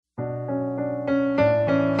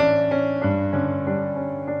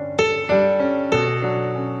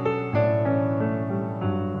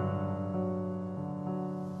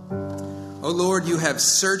Lord, you have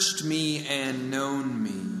searched me and known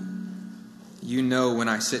me. You know when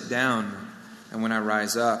I sit down and when I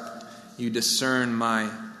rise up. You discern my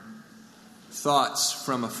thoughts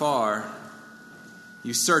from afar.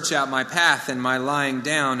 You search out my path and my lying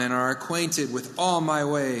down and are acquainted with all my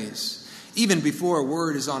ways. Even before a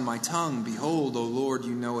word is on my tongue, behold, O Lord,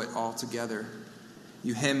 you know it altogether.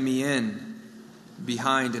 You hem me in,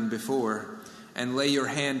 behind and before, and lay your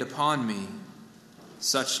hand upon me.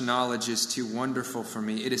 Such knowledge is too wonderful for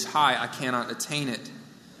me. It is high, I cannot attain it.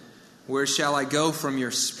 Where shall I go from your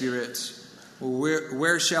spirit?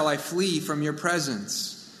 Where shall I flee from your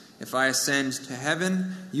presence? If I ascend to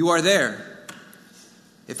heaven, you are there.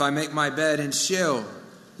 If I make my bed in Sheol,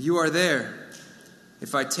 you are there.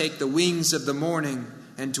 If I take the wings of the morning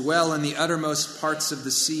and dwell in the uttermost parts of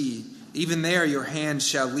the sea, even there your hand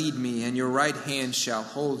shall lead me, and your right hand shall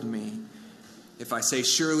hold me. If I say,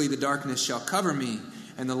 surely the darkness shall cover me,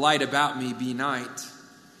 and the light about me be night,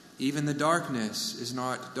 even the darkness is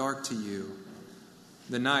not dark to you.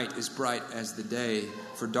 The night is bright as the day,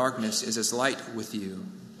 for darkness is as light with you.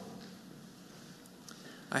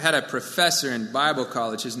 I had a professor in Bible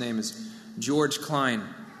college. His name is George Klein,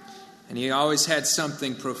 and he always had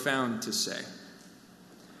something profound to say.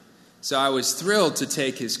 So I was thrilled to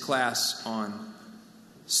take his class on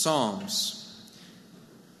Psalms.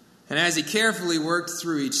 And as he carefully worked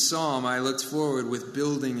through each psalm, I looked forward with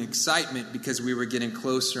building excitement because we were getting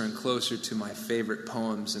closer and closer to my favorite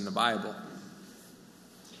poems in the Bible.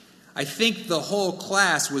 I think the whole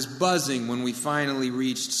class was buzzing when we finally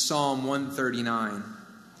reached Psalm 139.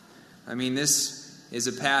 I mean, this is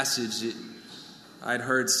a passage that I'd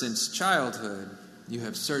heard since childhood. You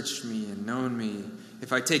have searched me and known me.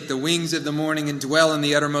 If I take the wings of the morning and dwell in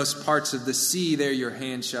the uttermost parts of the sea, there your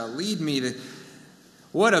hand shall lead me.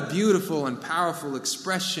 What a beautiful and powerful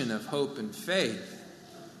expression of hope and faith.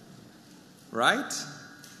 Right?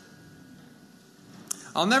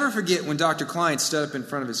 I'll never forget when Dr. Klein stood up in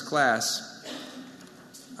front of his class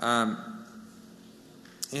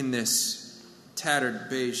in this tattered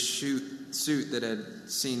beige suit that had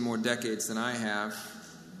seen more decades than I have.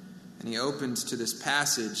 And he opened to this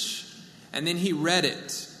passage, and then he read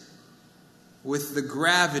it with the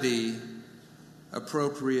gravity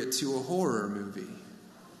appropriate to a horror movie.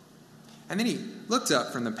 And then he looked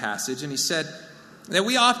up from the passage and he said that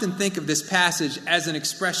we often think of this passage as an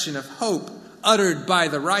expression of hope uttered by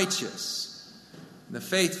the righteous, the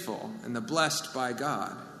faithful, and the blessed by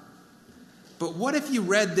God. But what if you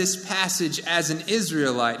read this passage as an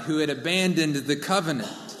Israelite who had abandoned the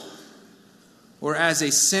covenant, or as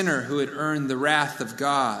a sinner who had earned the wrath of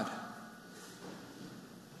God?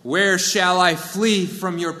 Where shall I flee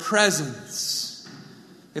from your presence?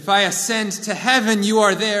 If I ascend to heaven, you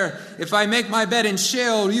are there. If I make my bed in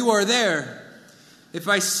Sheol, you are there. If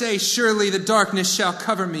I say, surely the darkness shall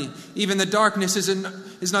cover me, even the darkness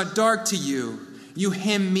is not dark to you. You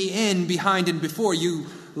hem me in behind and before. You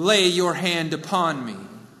lay your hand upon me.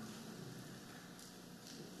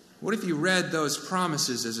 What if you read those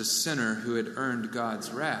promises as a sinner who had earned God's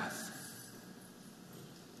wrath?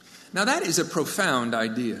 Now that is a profound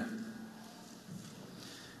idea.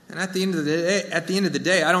 And at the end of the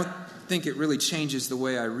day, I don't think it really changes the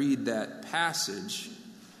way I read that passage,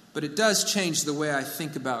 but it does change the way I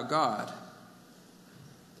think about God.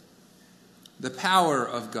 The power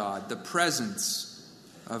of God, the presence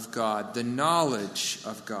of God, the knowledge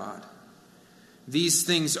of God. These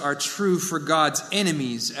things are true for God's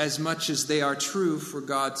enemies as much as they are true for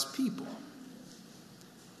God's people.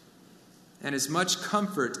 And as much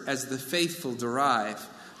comfort as the faithful derive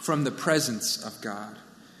from the presence of God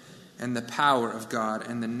and the power of God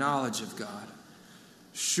and the knowledge of God,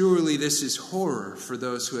 surely this is horror for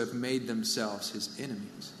those who have made themselves his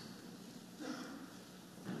enemies.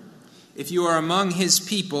 If you are among his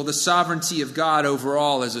people, the sovereignty of God over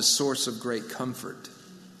all is a source of great comfort.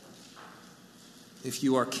 If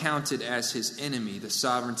you are counted as his enemy, the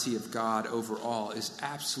sovereignty of God over all is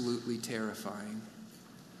absolutely terrifying.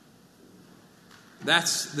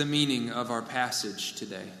 That's the meaning of our passage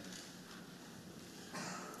today.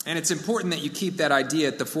 And it's important that you keep that idea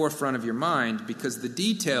at the forefront of your mind, because the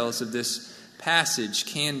details of this passage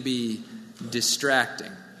can be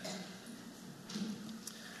distracting.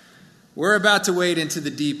 We're about to wade into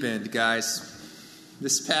the deep end, guys.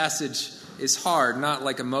 This passage is hard, not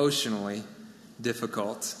like emotionally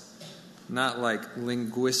difficult, not like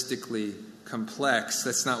linguistically complex.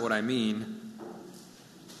 That's not what I mean.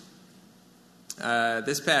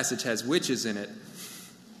 This passage has witches in it,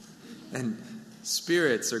 and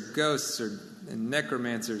spirits or ghosts and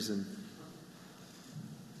necromancers and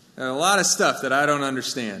a lot of stuff that I don't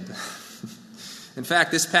understand. In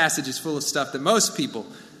fact, this passage is full of stuff that most people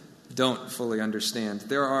don't fully understand.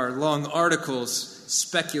 There are long articles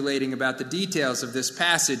speculating about the details of this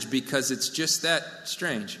passage because it's just that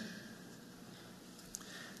strange.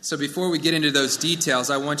 So before we get into those details,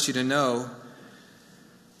 I want you to know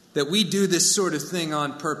that we do this sort of thing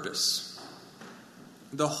on purpose.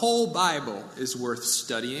 The whole Bible is worth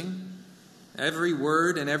studying, every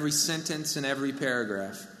word and every sentence and every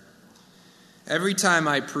paragraph. Every time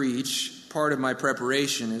I preach, part of my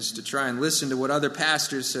preparation is to try and listen to what other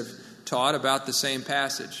pastors have taught about the same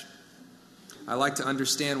passage. I like to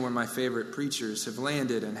understand where my favorite preachers have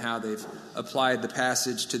landed and how they've applied the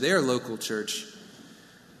passage to their local church.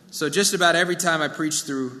 So just about every time I preach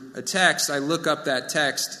through a text, I look up that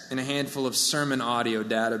text in a handful of sermon audio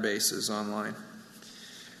databases online.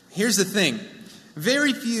 Here's the thing.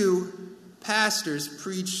 Very few pastors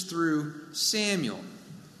preach through Samuel.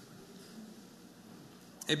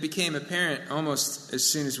 It became apparent almost as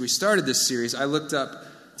soon as we started this series. I looked up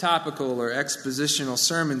topical or expositional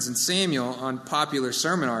sermons in Samuel on popular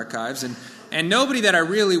sermon archives, and nobody that I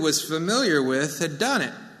really was familiar with had done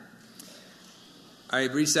it. I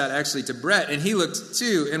reached out actually to Brett, and he looked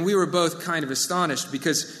too, and we were both kind of astonished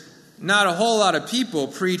because not a whole lot of people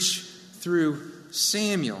preach through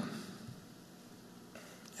Samuel.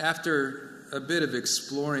 After a bit of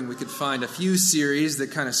exploring, we could find a few series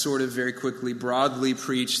that kind of sort of very quickly broadly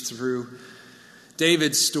preached through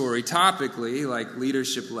David's story topically, like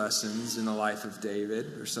leadership lessons in the life of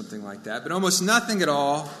David or something like that. But almost nothing at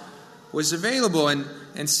all was available,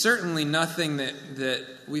 and certainly nothing that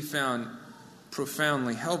we found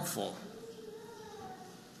profoundly helpful.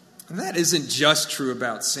 And that isn't just true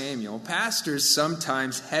about Samuel. Pastors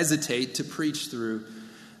sometimes hesitate to preach through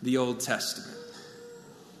the Old Testament.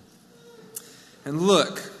 And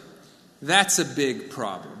look, that's a big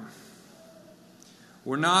problem.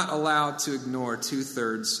 We're not allowed to ignore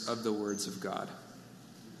 2/3 of the words of God.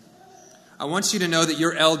 I want you to know that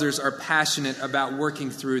your elders are passionate about working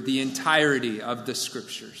through the entirety of the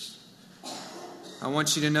Scriptures. I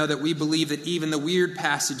want you to know that we believe that even the weird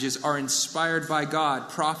passages are inspired by God,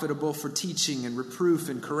 profitable for teaching and reproof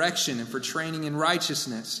and correction and for training in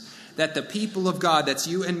righteousness, that the people of God, that's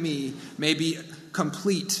you and me, may be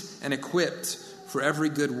complete and equipped for every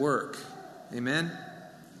good work. Amen?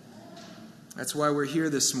 That's why we're here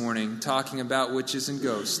this morning talking about witches and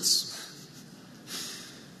ghosts.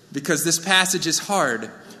 Because this passage is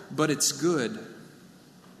hard, but it's good.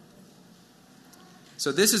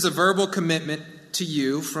 So this is a verbal commitment to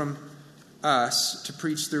you from us to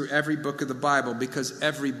preach through every book of the Bible, because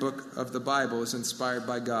every book of the Bible is inspired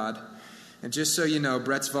by God. And just so you know,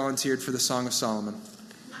 Brett's volunteered for the Song of Solomon.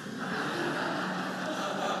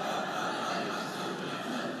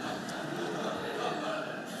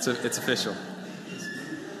 It's official.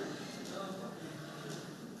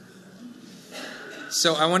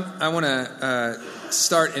 So I want to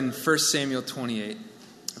start in 1 Samuel 28,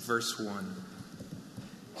 verse 1.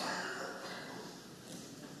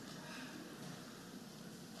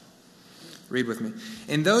 Read with me.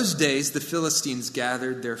 In those days, the Philistines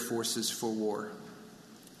gathered their forces for war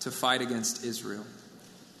to fight against Israel.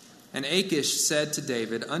 And Achish said to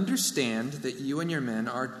David, "Understand that you and your men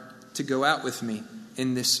are to go out with me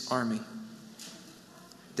in this army."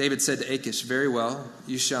 David said to Achish, "Very well,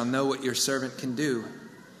 you shall know what your servant can do."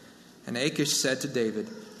 And Achish said to David,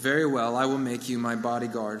 "Very well, I will make you my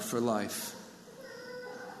bodyguard for life."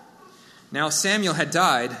 Now Samuel had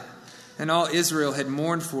died, and all Israel had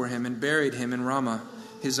mourned for him and buried him in Ramah,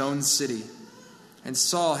 his own city. And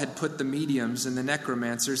Saul had put the mediums and the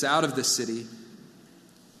necromancers out of the city.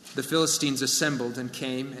 The Philistines assembled and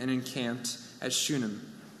came and encamped at Shunem.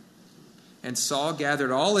 And Saul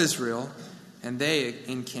gathered all Israel, and they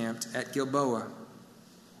encamped at Gilboa.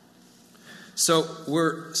 So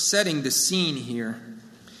we're setting the scene here.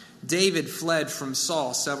 David fled from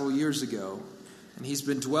Saul several years ago, and he's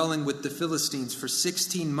been dwelling with the Philistines for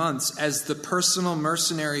 16 months as the personal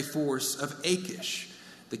mercenary force of Achish,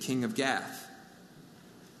 the king of Gath.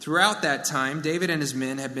 Throughout that time, David and his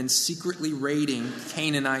men have been secretly raiding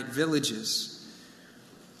Canaanite villages.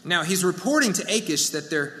 Now, he's reporting to Achish that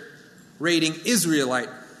they're raiding Israelite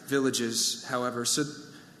villages, however. So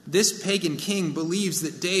this pagan king believes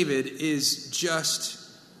that David is just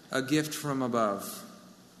a gift from above.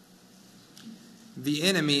 The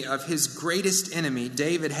enemy of his greatest enemy,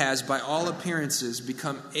 David has, by all appearances,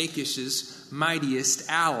 become Achish's mightiest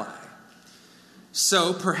ally.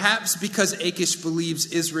 So, perhaps because Achish believes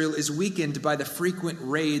Israel is weakened by the frequent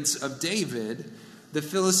raids of David, the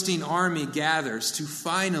Philistine army gathers to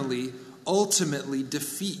ultimately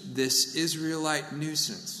defeat this Israelite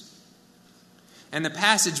nuisance. And the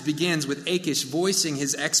passage begins with Achish voicing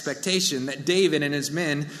his expectation that David and his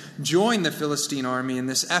men join the Philistine army in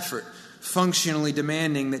this effort, functionally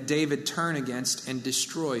demanding that David turn against and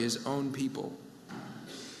destroy his own people.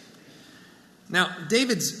 Now,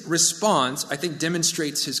 David's response, I think,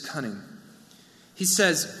 demonstrates his cunning. He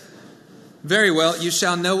says, "Very well, you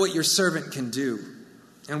shall know what your servant can do."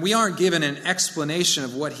 And we aren't given an explanation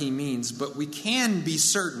of what he means, but we can be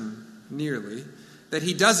certain, nearly, that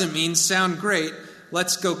he doesn't mean, "Sound great,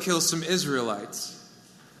 let's go kill some Israelites."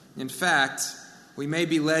 In fact, we may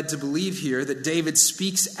be led to believe here that David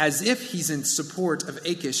speaks as if he's in support of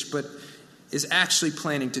Achish, but is actually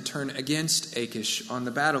planning to turn against Achish on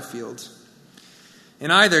the battlefield. In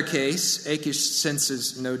either case, Achish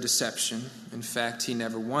senses no deception. In fact, he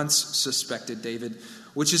never once suspected David,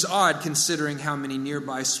 which is odd considering how many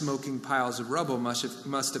nearby smoking piles of rubble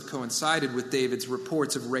must have coincided with David's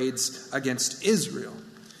reports of raids against Israel.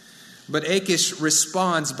 But Achish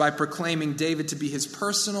responds by proclaiming David to be his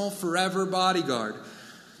personal forever bodyguard,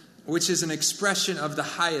 which is an expression of the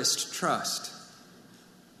highest trust.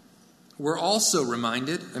 We're also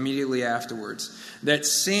reminded immediately afterwards that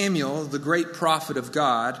Samuel, the great prophet of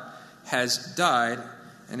God, has died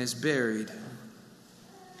and is buried.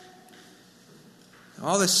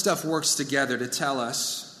 All this stuff works together to tell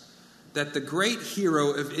us that the great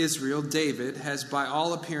hero of Israel, David, has by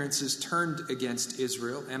all appearances turned against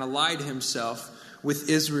Israel and allied himself with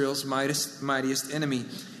Israel's mightiest enemy.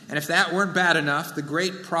 And if that weren't bad enough, the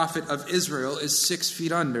great prophet of Israel is 6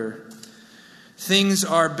 feet under. Things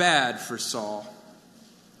are bad for Saul.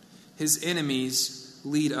 His enemies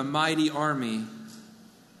lead a mighty army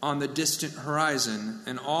on the distant horizon,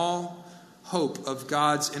 and all hope of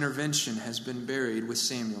God's intervention has been buried with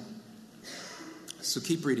Samuel. So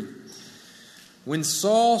keep reading. When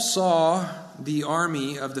Saul saw the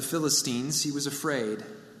army of the Philistines, he was afraid,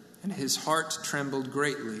 and his heart trembled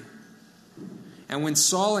greatly. And when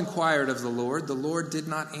Saul inquired of the Lord did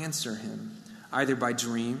not answer him, either by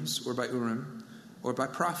dreams or by Urim or by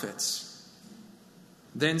prophets.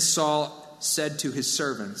 Then Saul said to his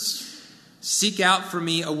servants, "Seek out for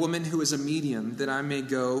me a woman who is a medium, that I may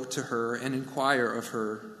go to her and inquire of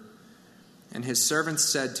her." And his servants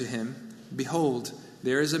said to him, "Behold,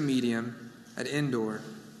 there is a medium at Endor."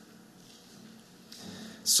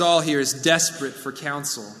 Saul here is desperate for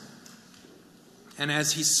counsel. And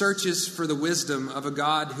as he searches for the wisdom of a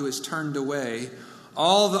God who is turned away,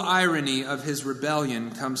 all the irony of his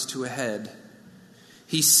rebellion comes to a head.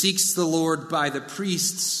 He seeks the Lord by the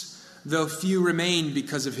priests, though few remain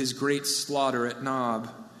because of his great slaughter at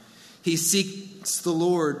Nob. He seeks the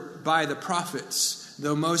Lord by the prophets,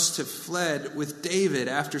 though most have fled with David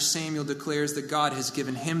after Samuel declares that God has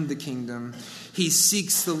given him the kingdom. He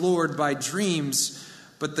seeks the Lord by dreams,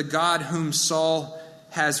 but the God whom Saul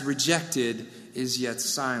has rejected is yet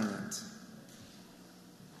silent.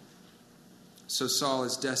 So Saul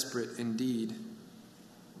is desperate indeed.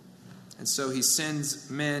 And so he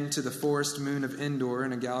sends men to the forest moon of Endor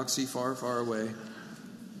in a galaxy far, far away.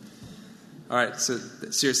 All right, so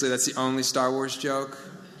seriously, that's the only Star Wars joke?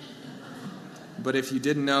 But if you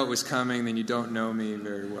didn't know it was coming, then you don't know me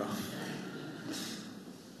very well.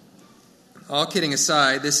 All kidding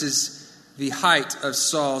aside, this is the height of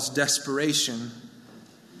Saul's desperation.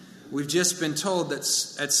 We've just been told that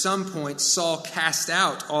at some point Saul cast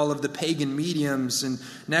out all of the pagan mediums and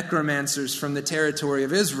necromancers from the territory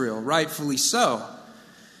of Israel, rightfully so,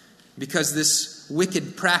 because this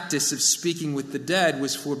wicked practice of speaking with the dead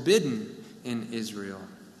was forbidden in Israel.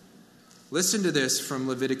 Listen to this from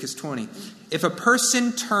Leviticus 20. If a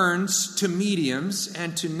person turns to mediums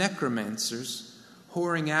and to necromancers,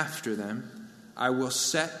 whoring after them, I will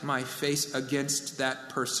set my face against that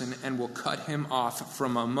person and will cut him off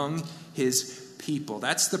from among his people.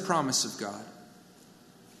 That's the promise of God.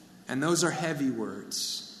 And those are heavy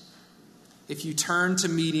words. If you turn to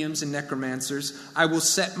mediums and necromancers, I will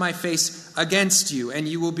set my face against you, and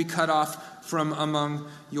you will be cut off from among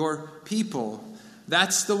your people.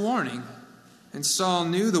 That's the warning. And Saul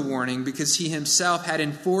knew the warning because he himself had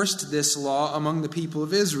enforced this law among the people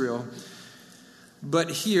of Israel.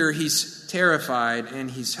 But here he's terrified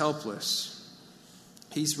and he's helpless.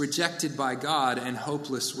 He's rejected by God and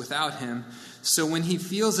hopeless without him. So when he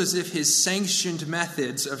feels as if his sanctioned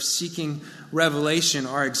methods of seeking revelation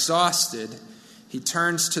are exhausted, he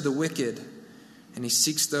turns to the wicked and he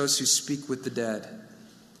seeks those who speak with the dead.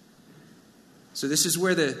 So this is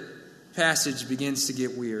where the passage begins to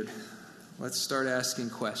get weird. Let's start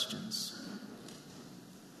asking questions.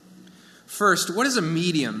 First, what is a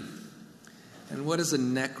medium? And what is a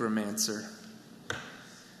necromancer?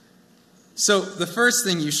 So the first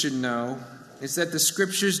thing you should know is that the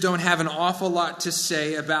Scriptures don't have an awful lot to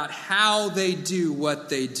say about how they do what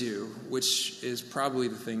they do, which is probably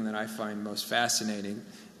the thing that I find most fascinating,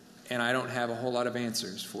 and I don't have a whole lot of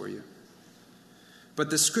answers for you.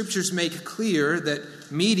 But the Scriptures make clear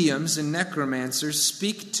that mediums and necromancers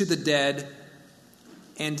speak to the dead,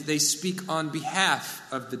 and they speak on behalf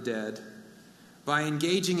of the dead by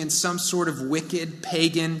engaging in some sort of wicked,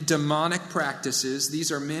 pagan, demonic practices.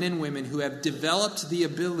 These are men and women who have developed the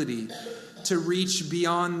ability to reach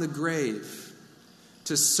beyond the grave,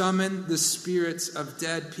 to summon the spirits of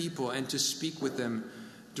dead people and to speak with them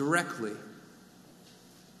directly.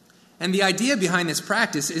 And the idea behind this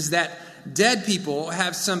practice is that dead people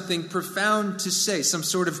have something profound to say, some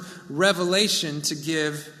sort of revelation to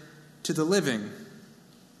give to the living.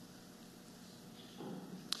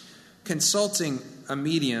 Consulting a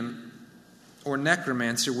medium or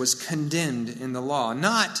necromancer was condemned in the law,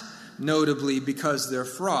 not notably because they're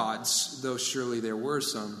frauds, though surely there were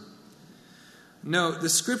some. No, the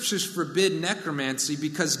Scriptures forbid necromancy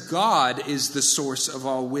because God is the source of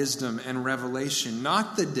all wisdom and revelation,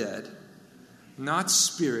 not the dead, not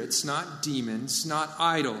spirits, not demons, not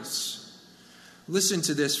idols. Listen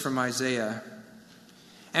to this from Isaiah.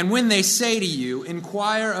 And when they say to you,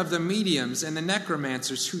 inquire of the mediums and the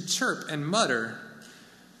necromancers who chirp and mutter,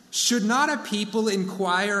 should not a people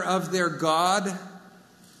inquire of their God?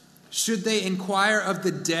 Should they inquire of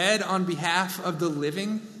the dead on behalf of the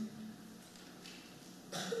living?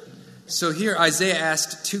 So here Isaiah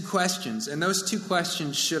asked two questions, and those two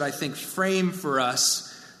questions should, I think, frame for us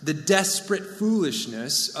the desperate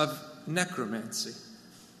foolishness of necromancy.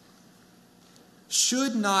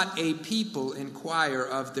 Should not a people inquire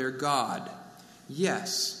of their God?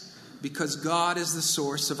 Yes, because God is the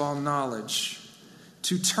source of all knowledge.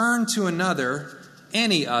 To turn to another,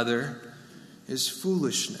 any other, is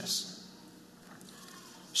foolishness.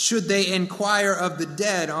 Should they inquire of the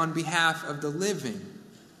dead on behalf of the living?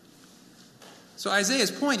 So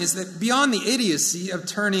Isaiah's point is that beyond the idiocy of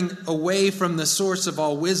turning away from the source of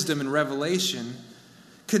all wisdom and revelation,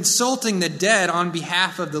 consulting the dead on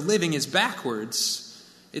behalf of the living is backwards.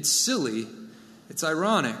 It's silly. It's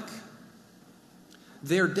ironic.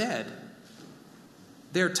 They're dead.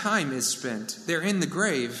 Their time is spent. They're in the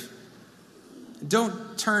grave.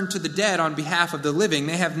 Don't turn to the dead on behalf of the living.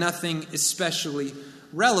 They have nothing especially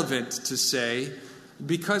relevant to say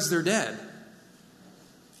because they're dead.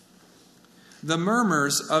 The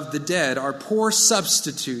murmurs of the dead are poor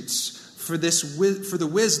substitutes for the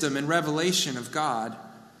wisdom and revelation of God,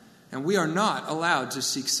 and we are not allowed to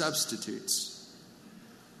seek substitutes.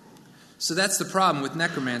 So that's the problem with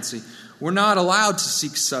necromancy. We're not allowed to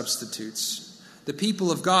seek substitutes. The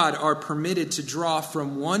people of God are permitted to draw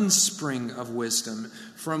from one spring of wisdom,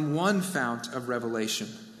 from one fount of revelation,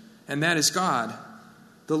 and that is God.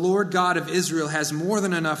 The Lord God of Israel has more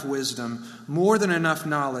than enough wisdom, more than enough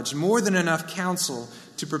knowledge, more than enough counsel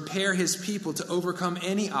to prepare his people to overcome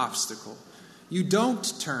any obstacle. You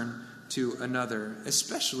don't turn to another,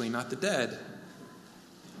 especially not the dead.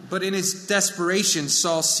 But in his desperation,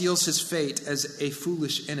 Saul seals his fate as a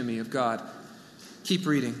foolish enemy of God. Keep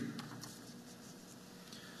reading.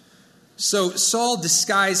 So Saul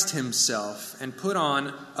disguised himself and put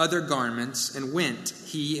on other garments and went,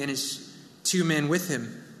 he and his 2 men with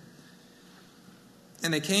him.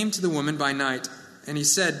 And they came to the woman by night, and he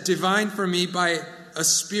said, divine for me by a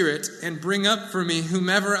spirit, and bring up for me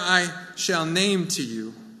whomever I shall name to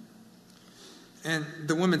you. And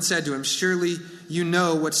the woman said to him, surely you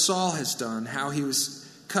know what Saul has done, how he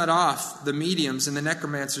was cut off the mediums and the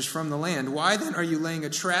necromancers from the land. Why then are you laying a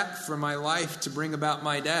trap for my life to bring about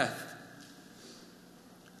my death?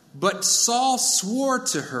 But Saul swore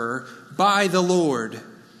to her by the Lord,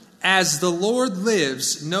 as the Lord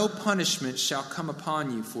lives, no punishment shall come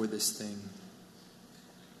upon you for this thing.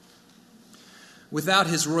 Without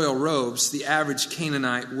his royal robes, the average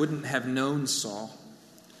Canaanite wouldn't have known Saul.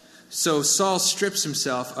 So Saul strips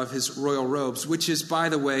himself of his royal robes, which is, by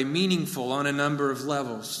the way, meaningful on a number of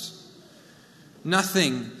levels.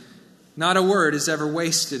 Nothing, not a word, is ever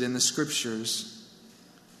wasted in the Scriptures.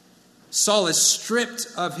 Saul is stripped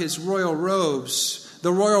of his royal robes,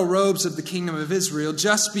 the royal robes of the kingdom of Israel,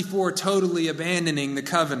 just before totally abandoning the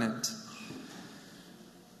covenant.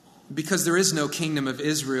 Because there is no kingdom of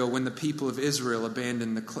Israel when the people of Israel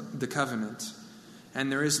abandon the covenant.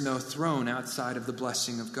 And there is no throne outside of the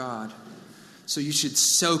blessing of God. So you should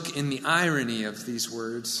soak in the irony of these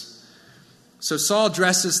words. So Saul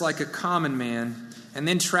dresses like a common man and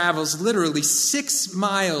then travels literally 6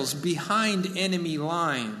 miles behind enemy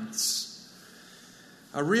lines.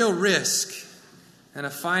 A real risk and a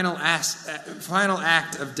final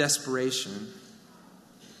act of desperation.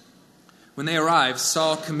 When they arrive,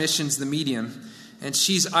 Saul commissions the medium, and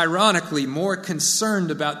she's ironically more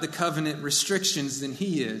concerned about the covenant restrictions than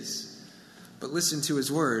he is. But listen to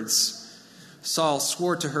his words. Saul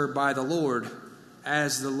swore to her by the Lord,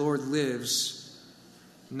 "As the Lord lives,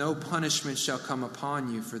 no punishment shall come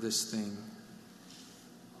upon you for this thing."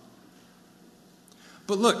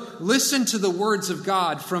 But look, listen to the words of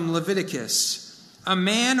God from Leviticus. A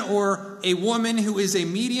man or a woman who is a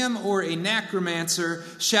medium or a necromancer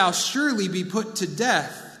shall surely be put to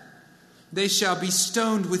death. They shall be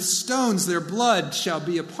stoned with stones. Their blood shall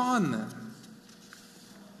be upon them.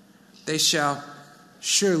 They shall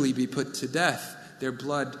surely be put to death. Their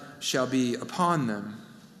blood shall be upon them.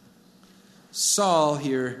 Saul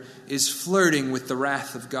here is flirting with the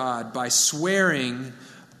wrath of God by swearing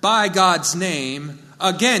by God's name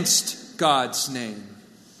against God's name.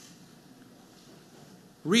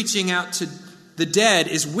 Reaching out to the dead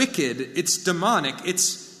is wicked. It's demonic.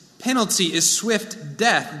 Its penalty is swift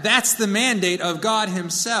death. That's the mandate of God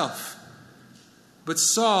himself. But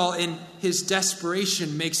Saul, in his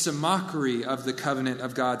desperation, makes a mockery of the covenant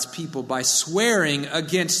of God's people by swearing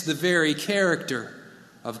against the very character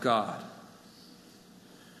of God.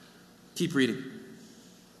 Keep reading.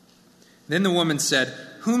 Then the woman said,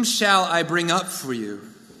 "Whom shall I bring up for you?"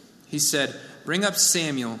 He said, "Bring up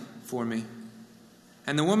Samuel for me."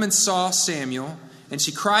 And the woman saw Samuel, and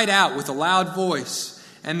she cried out with a loud voice.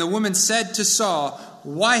 And the woman said to Saul,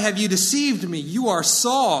 "Why have you deceived me? You are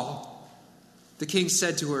Saul." The king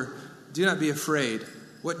said to her, "Do not be afraid.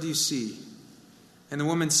 What do you see?" And the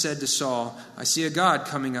woman said to Saul, "I see a god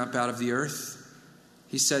coming up out of the earth."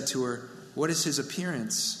 He said to her, "What is his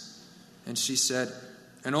appearance?" And she said,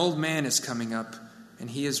 "An old man is coming up, and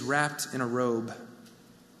he is wrapped in a robe."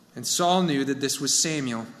 And Saul knew that this was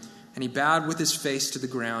Samuel, and he bowed with his face to the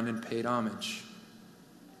ground and paid homage.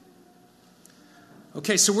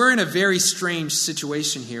 Okay, so we're in a very strange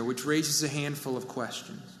situation here, which raises a handful of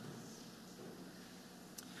questions.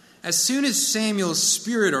 As soon as Samuel's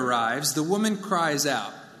spirit arrives, the woman cries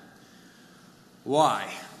out.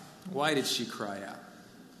 Why? Why did she cry out?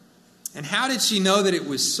 And how did she know that it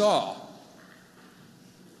was Saul?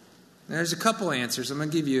 There's a couple answers. I'm going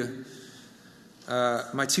to give you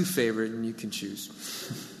my two favorite, and you can choose.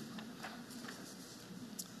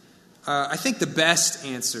 I think the best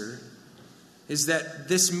answer is that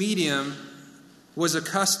this medium was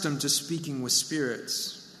accustomed to speaking with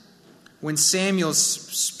spirits. When Samuel's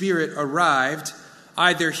spirit arrived,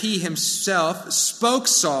 either he himself spoke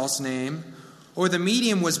Saul's name, or the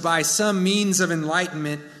medium was by some means of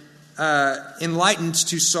enlightened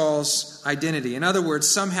to Saul's identity. In other words,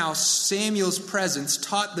 somehow Samuel's presence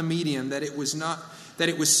taught the medium that it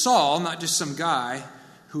was Saul, not just some guy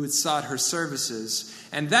who had sought her services.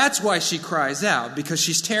 And that's why she cries out, because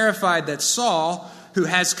she's terrified that Saul, who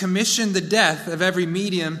has commissioned the death of every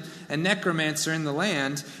medium and necromancer in the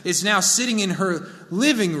land, is now sitting in her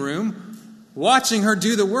living room watching her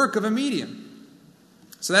do the work of a medium.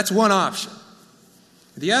 So that's one option.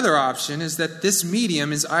 The other option is that this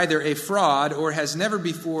medium is either a fraud or has never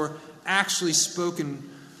before actually spoken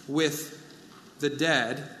with the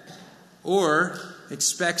dead, or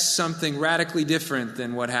expects something radically different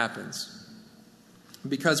than what happens.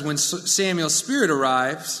 Because when Samuel's spirit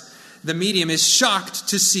arrives, the medium is shocked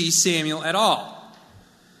to see Samuel at all.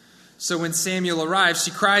 So when Samuel arrives,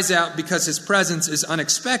 she cries out because his presence is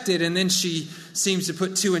unexpected, and then she seems to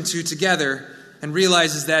put two and two together and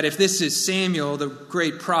realizes that if this is Samuel, the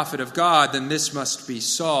great prophet of God, then this must be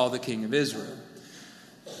Saul, the king of Israel.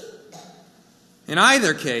 In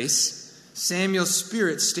either case, Samuel's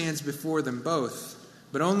spirit stands before them both,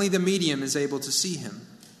 but only the medium is able to see him.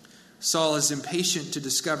 Saul is impatient to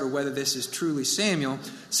discover whether this is truly Samuel,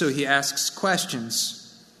 so he asks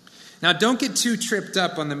questions. Now, don't get too tripped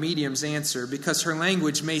up on the medium's answer, because her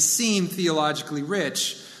language may seem theologically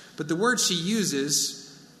rich, but the word she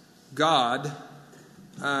uses, God,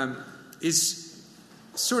 is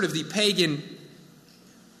sort of the pagan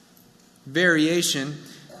variation,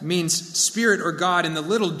 means spirit or God in the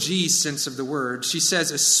little g sense of the word. She says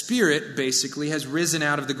a spirit, basically, has risen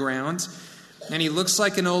out of the ground, and he looks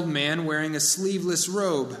like an old man wearing a sleeveless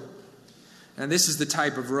robe. And this is the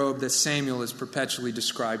type of robe that Samuel is perpetually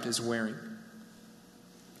described as wearing.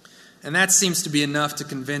 And that seems to be enough to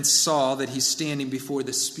convince Saul that he's standing before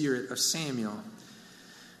the spirit of Samuel.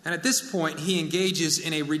 And at this point, he engages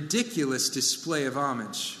in a ridiculous display of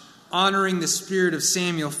homage, honoring the spirit of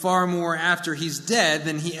Samuel far more after he's dead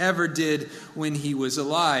than he ever did when he was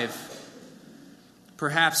alive.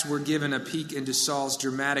 Perhaps we're given a peek into Saul's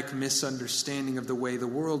dramatic misunderstanding of the way the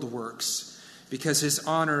world works, because his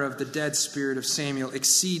honor of the dead spirit of Samuel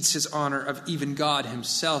exceeds his honor of even God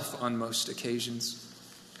himself on most occasions.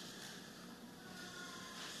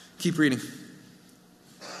 Keep reading.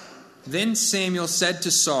 Then Samuel said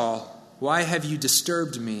to Saul, "Why have you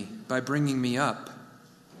disturbed me by bringing me up?"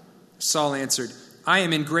 Saul answered, "I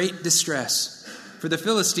am in great distress, for the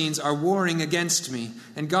Philistines are warring against me,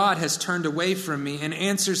 and God has turned away from me and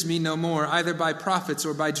answers me no more, either by prophets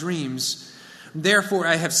or by dreams. Therefore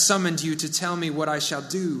I have summoned you to tell me what I shall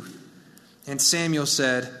do." And Samuel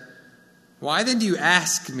said, "Why then do you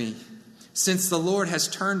ask me, since the Lord has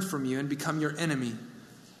turned from you and become your enemy?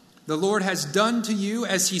 The Lord has done to you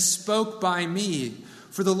as he spoke by me,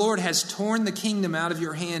 for the Lord has torn the kingdom out of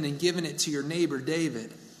your hand and given it to your neighbor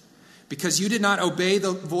David. Because you did not obey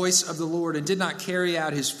the voice of the Lord and did not carry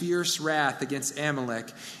out his fierce wrath against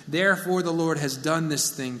Amalek, therefore the Lord has done this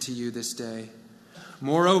thing to you this day.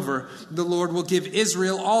 Moreover, the Lord will give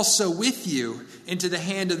Israel also with you into the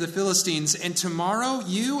hand of the Philistines, and tomorrow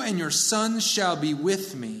you and your sons shall be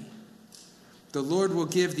with me. The Lord will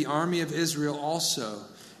give the army of Israel also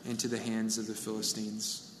into the hands of the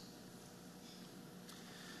Philistines."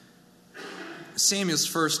 Samuel's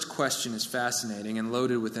first question is fascinating and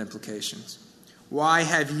loaded with implications. "Why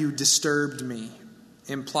have you disturbed me?"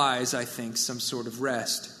 implies, I think, some sort of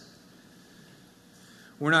rest.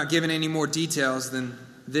 We're not given any more details than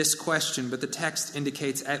this question, but the text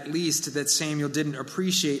indicates at least that Samuel didn't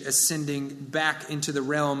appreciate ascending back into the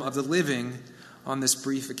realm of the living on this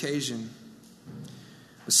brief occasion.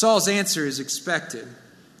 Saul's answer is expected.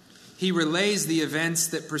 He relays the events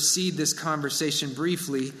that precede this conversation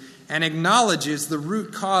briefly and acknowledges the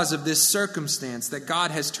root cause of this circumstance, that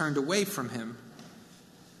God has turned away from him.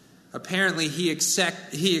 Apparently, he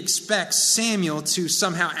expects Samuel to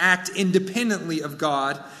somehow act independently of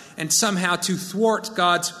God and somehow to thwart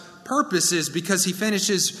God's purposes, because he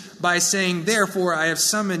finishes by saying, "Therefore, I have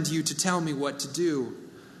summoned you to tell me what to do."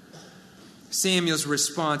 Samuel's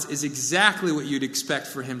response is exactly what you'd expect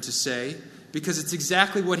for him to say, because it's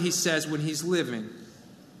exactly what he says when he's living.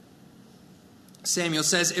 Samuel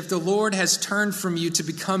says, "If the Lord has turned from you to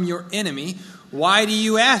become your enemy, why do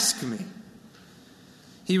you ask me?"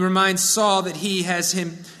 He reminds Saul that he has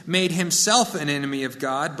made himself an enemy of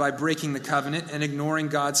God by breaking the covenant and ignoring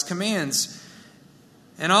God's commands.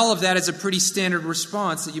 And all of that is a pretty standard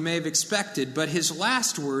response that you may have expected, but his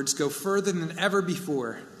last words go further than ever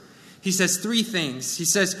before. He says three things. He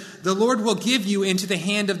says, "The Lord will give you into the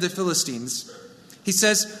hand of the Philistines." He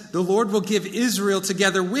says, "The Lord will give Israel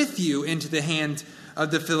together with you into the hand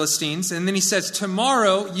of the Philistines." And then he says,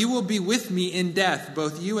 "Tomorrow you will be with me in death,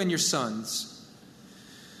 both you and your sons."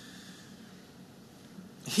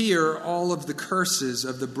 Here, all of the curses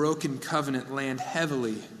of the broken covenant land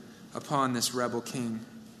heavily upon this rebel king.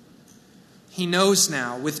 He knows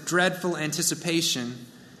now, with dreadful anticipation,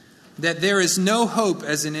 that there is no hope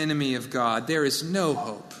as an enemy of God. There is no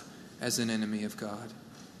hope as an enemy of God.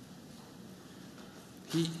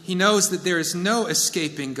 He knows that there is no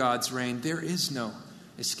escaping God's reign. There is no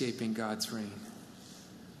escaping God's reign.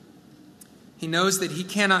 He knows that he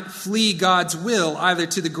cannot flee God's will either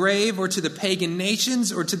to the grave or to the pagan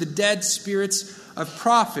nations or to the dead spirits of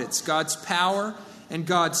prophets. God's power and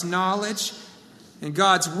God's knowledge and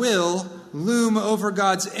God's will loom over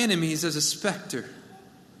God's enemies as a specter.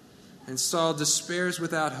 And Saul despairs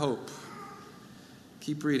without hope.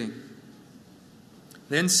 Keep reading.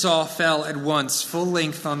 Then Saul fell at once, full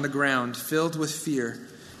length on the ground, filled with fear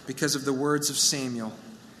because of the words of Samuel.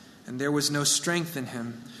 And there was no strength in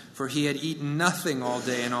him, for he had eaten nothing all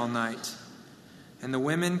day and all night. And the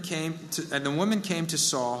woman came to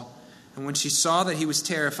Saul, and when she saw that he was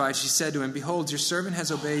terrified, she said to him, "Behold, your servant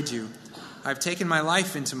has obeyed you. I have taken my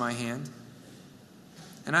life into my hand,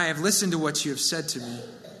 and I have listened to what you have said to me.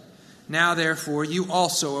 Now, therefore, you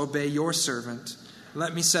also obey your servant.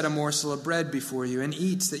 Let me set a morsel of bread before you, and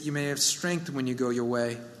eat, that you may have strength when you go your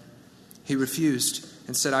way." He refused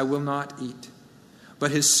and said, "I will not eat."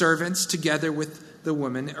 But his servants, together with the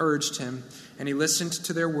woman, urged him, and he listened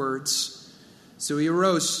to their words. So he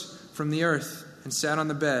arose from the earth and sat on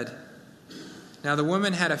the bed. Now the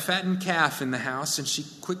woman had a fattened calf in the house, and she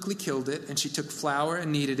quickly killed it, and she took flour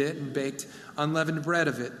and kneaded it and baked unleavened bread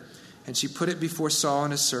of it. And she put it before Saul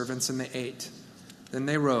and his servants, and they ate. Then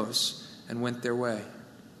they rose and went their way.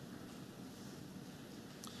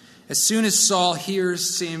 As soon as Saul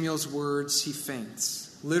hears Samuel's words, he faints.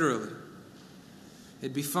 Literally.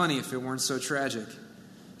 It'd be funny if it weren't so tragic.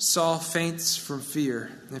 Saul faints from fear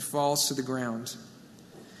and falls to the ground.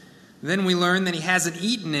 Then we learn that he hasn't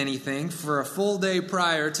eaten anything for a full day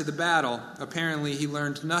prior to the battle. Apparently, he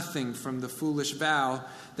learned nothing from the foolish vow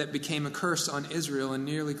that became a curse on Israel and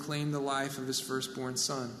nearly claimed the life of his firstborn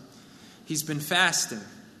son. He's been fasting,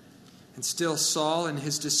 and still Saul, in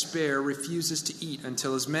his despair, refuses to eat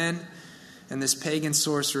until his men and this pagan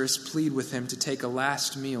sorceress plead with him to take a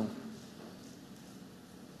last meal.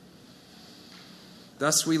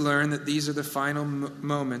 Thus we learn that these are the final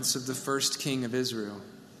moments of the first king of Israel.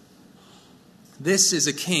 This is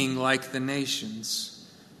a king like the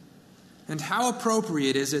nations. And how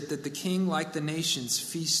appropriate is it that the king like the nations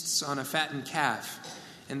feasts on a fattened calf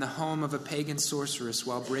in the home of a pagan sorceress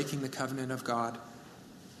while breaking the covenant of God?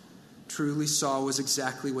 Truly, Saul was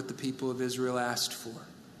exactly what the people of Israel asked for.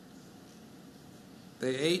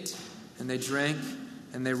 They ate and they drank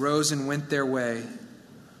and they rose and went their way,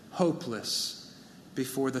 hopeless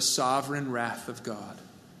before the sovereign wrath of God.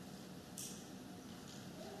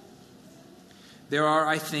 There are,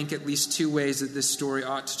 I think, at least two ways that this story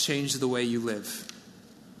ought to change the way you live.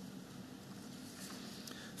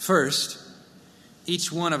 First,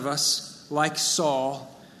 each one of us, like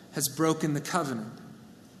Saul, has broken the covenant.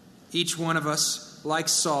 Each one of us, like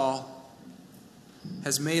Saul,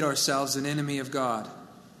 has made ourselves an enemy of God.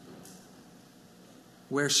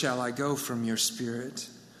 Where shall I go from your spirit?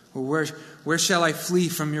 Or where shall I flee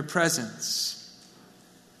from your presence?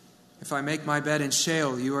 If I make my bed in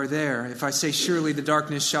Sheol, you are there. If I say, surely the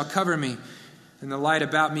darkness shall cover me, and the light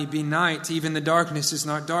about me be night, even the darkness is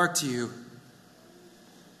not dark to you.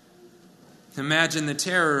 Imagine the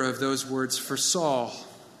terror of those words for Saul.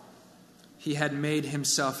 He had made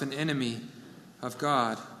himself an enemy of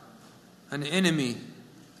God. An enemy.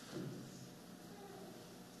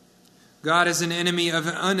 God is an enemy of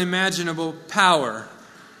unimaginable power,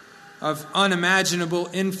 of unimaginable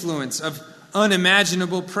influence, of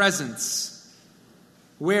unimaginable presence.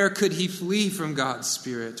 Where could he flee from God's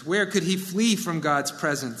Spirit? Where could he flee from God's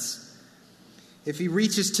presence? If he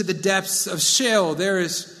reaches to the depths of Sheol, there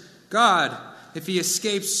is God. If he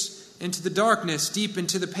escapes into the darkness, deep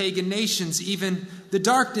into the pagan nations, even the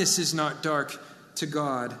darkness is not dark to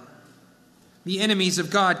God. The enemies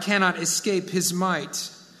of God cannot escape his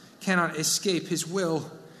might, cannot escape his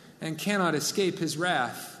will, and cannot escape his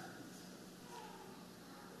wrath.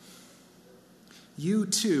 You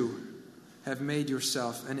too have made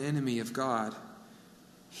yourself an enemy of God.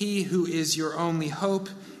 He who is your only hope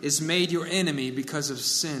is made your enemy because of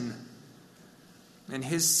sin. And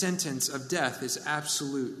his sentence of death is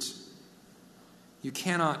absolute. You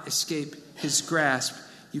cannot escape his grasp.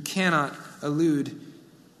 You cannot elude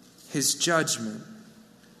his judgment.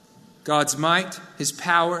 God's might, his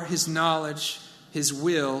power, his knowledge, his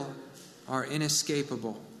will are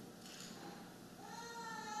inescapable.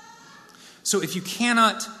 So if you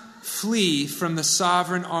cannot flee from the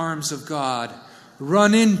sovereign arms of God,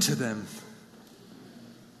 run into them.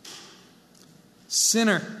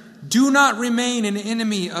 Sinner, do not remain an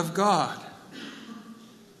enemy of God.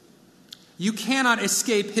 You cannot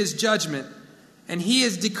escape his judgment, and he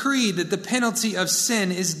has decreed that the penalty of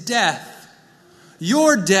sin is death.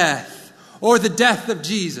 Your death, or the death of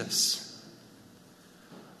Jesus.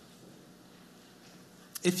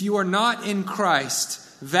 If you are not in Christ,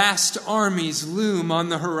 vast armies loom on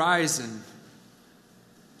the horizon.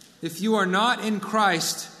 If you are not in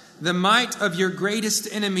Christ, the might of your greatest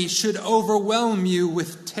enemy should overwhelm you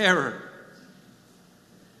with terror.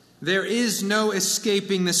 There is no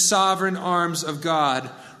escaping the sovereign arms of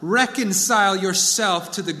God. Reconcile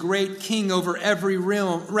yourself to the great King over every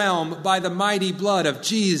realm by the mighty blood of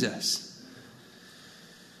Jesus.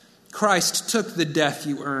 Christ took the death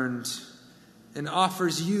you earned and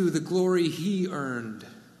offers you the glory he earned.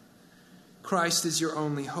 Christ is your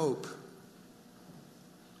only hope.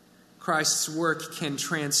 Christ's work can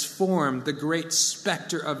transform the great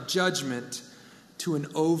specter of judgment to an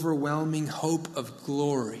overwhelming hope of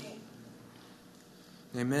glory.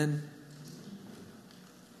 Amen.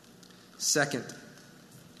 Second,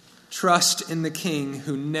 trust in the King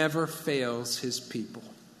who never fails his people.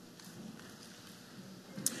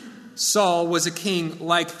 Saul was a king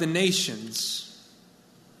like the nations.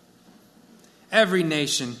 Every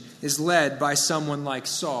nation is led by someone like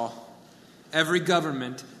Saul. Every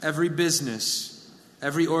government, every business,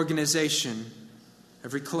 every organization,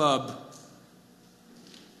 every club.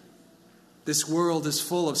 This world is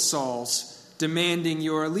full of Sauls, demanding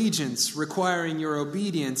your allegiance, requiring your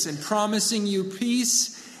obedience, and promising you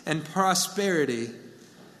peace and prosperity.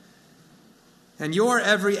 And your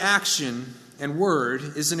every action and word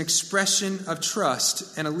is an expression of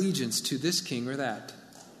trust and allegiance to this king or that.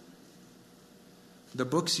 The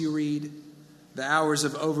books you read, the hours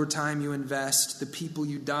of overtime you invest, the people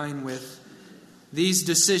you dine with. These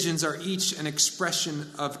decisions are each an expression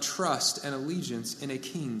of trust and allegiance in a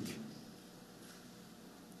king.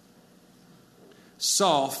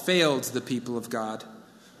 Saul failed the people of God.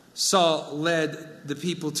 Saul led the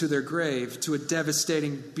people to their grave, to a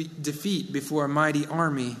devastating defeat before a mighty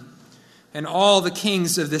army. And all the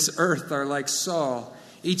kings of this earth are like Saul.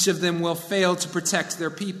 Each of them will fail to protect their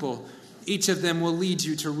people. Each of them will lead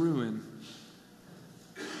you to ruin.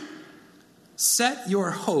 Set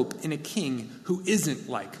your hope in a king who isn't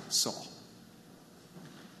like Saul.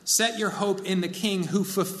 Set your hope in the king who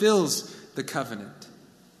fulfills the covenant.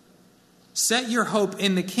 Set your hope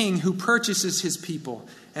in the king who purchases his people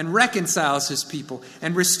and reconciles his people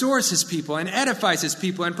and restores his people and edifies his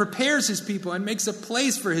people and prepares his people and makes a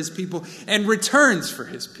place for his people and returns for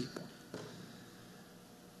his people.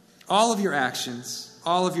 All of your actions,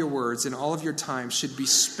 all of your words, and all of your time should be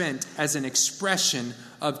spent as an expression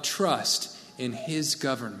of trust in his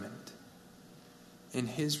government, in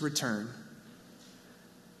his return,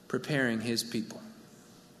 preparing his people.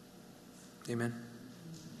 Amen.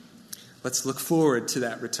 Let's look forward to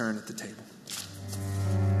that return at the table.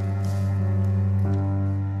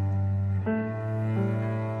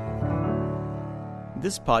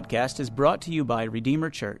 This podcast is brought to you by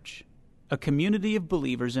Redeemer Church, a community of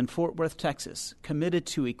believers in Fort Worth, Texas, committed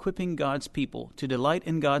to equipping God's people to delight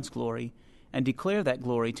in God's glory and declare that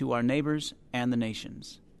glory to our neighbors and the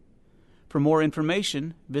nations. For more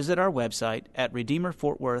information, visit our website at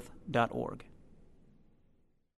redeemerfortworth.org.